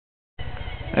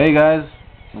Hey guys,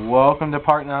 welcome to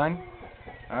part 9.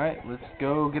 Alright, let's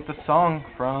go get the song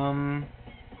from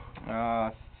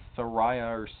Saraya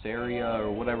or Saria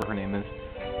or whatever her name is.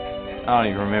 I don't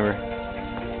even remember.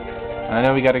 I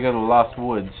know we gotta go to the Lost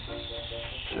Woods,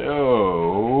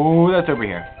 so that's over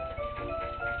here.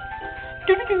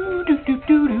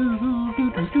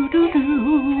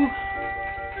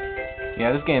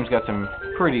 Yeah, this game's got some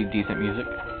pretty decent music.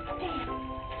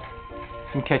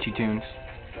 Some catchy tunes.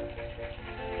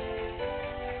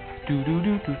 Do do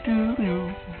do do do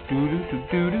do do do do do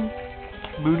do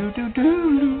do do do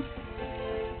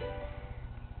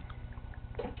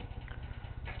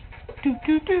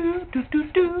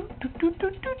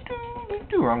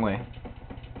do. Wrong way.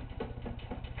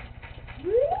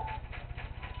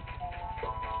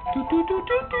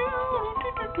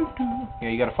 Yeah,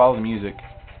 you gotta follow the music.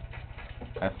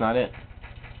 That's not it.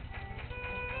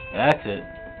 That's it.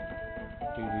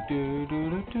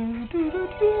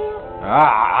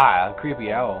 Ah,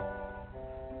 creepy owl.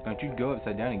 Don't you go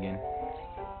upside down again.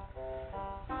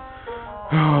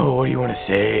 Oh, what do you want to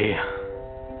say?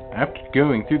 After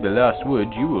going through the Lost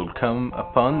Woods, you will come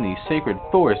upon the sacred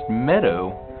forest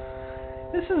meadow.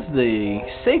 This is the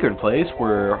sacred place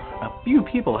where a few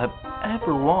people have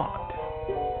ever walked.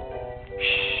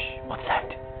 Shh, what's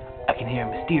that? I can hear a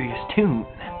mysterious tune.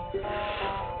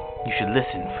 You should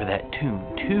listen for that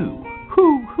tune, too.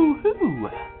 Hoo, hoo, hoo.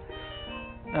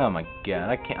 Oh my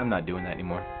god, I'm not doing that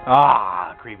anymore.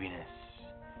 Ah, creepiness.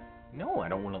 No, I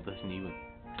don't want to listen to you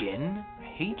again. I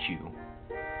hate you.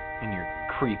 And your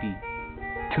creepy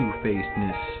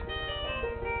two-facedness.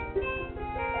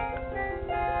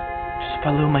 Just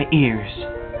follow my ears.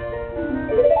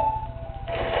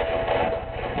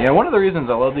 Yeah, one of the reasons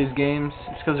I love these games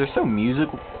is because they're so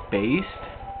music-based.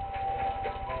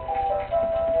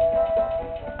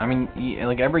 I mean,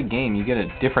 like every game, you get a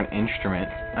different instrument.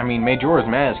 I mean, Majora's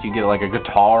Mask, you get like a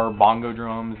guitar, bongo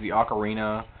drums, the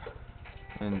ocarina,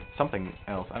 and something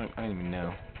else. I don't even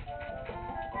know.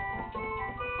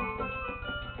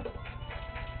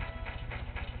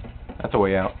 That's a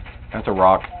way out. That's a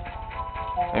rock.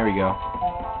 There we go.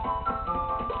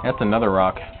 That's another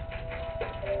rock.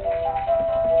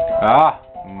 Ah,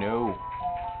 no.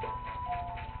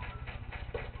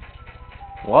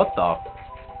 What the?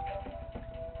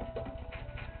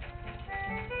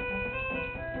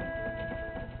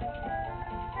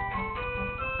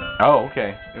 Oh,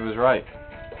 okay. It was right.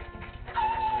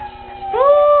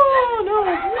 Oh, no.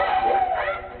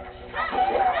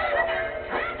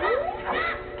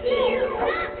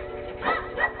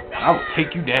 I will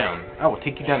take you down. I will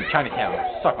take you down to Chinatown.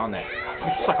 Suck on that.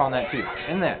 You suck on that, too.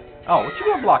 And that. Oh, what you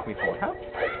gonna block me for, huh?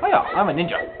 Oh, yeah. I'm a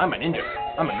ninja. I'm a ninja.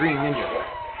 I'm a green ninja.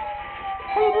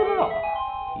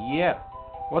 Yeah.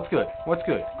 What's good? What's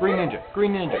good? Green ninja.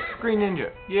 Green ninja. Green ninja.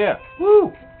 Yeah.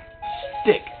 Woo.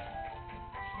 Stick.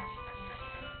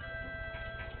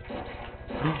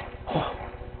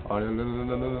 I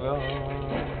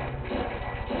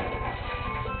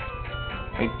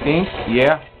think,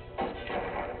 yeah.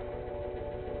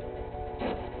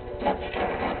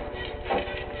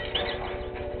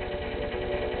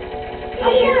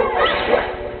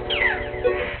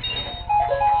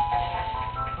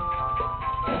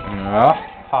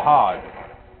 Haha.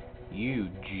 You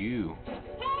Jew.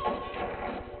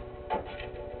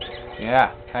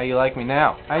 Yeah, how you like me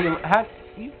now? How you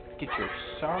get your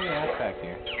sorry ass back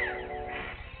here.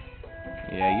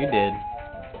 Yeah, you did.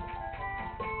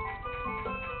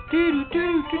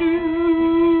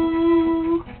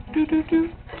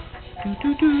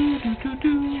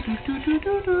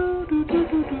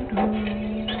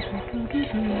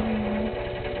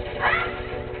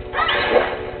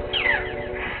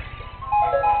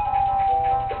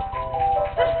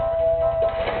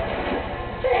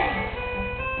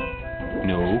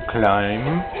 No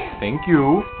climb. Thank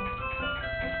you.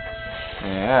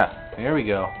 Yeah, there we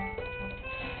go.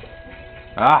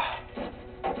 Ah.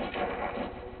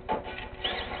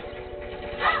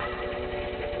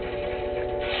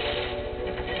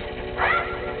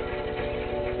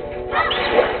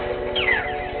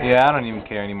 Yeah, I don't even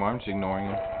care anymore. I'm just ignoring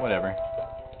him. Whatever.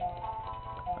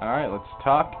 Alright, let's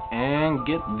talk and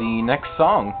get the next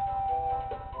song.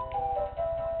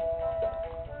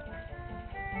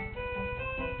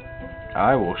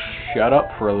 I will shut up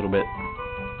for a little bit.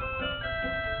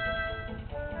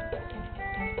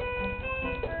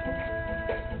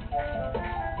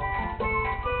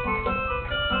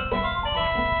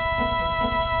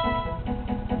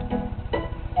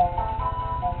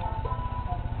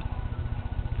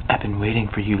 I've been waiting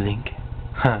for you, Link.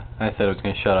 Huh, I said I was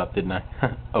going to shut up, didn't I?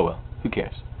 Oh well, who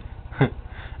cares?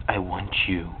 I want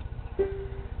you. This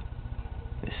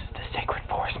is the sacred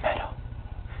forest.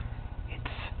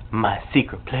 My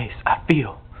secret place. I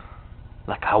feel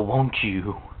like I want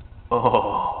you.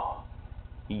 Oh,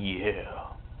 yeah.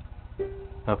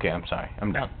 Okay, I'm sorry.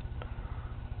 I'm done.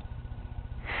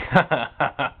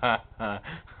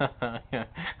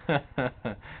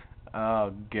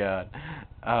 Oh, God.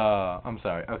 I'm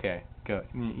sorry. Okay, go.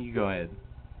 You go ahead.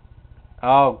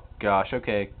 Oh, gosh.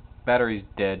 Okay. Battery's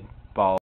dead.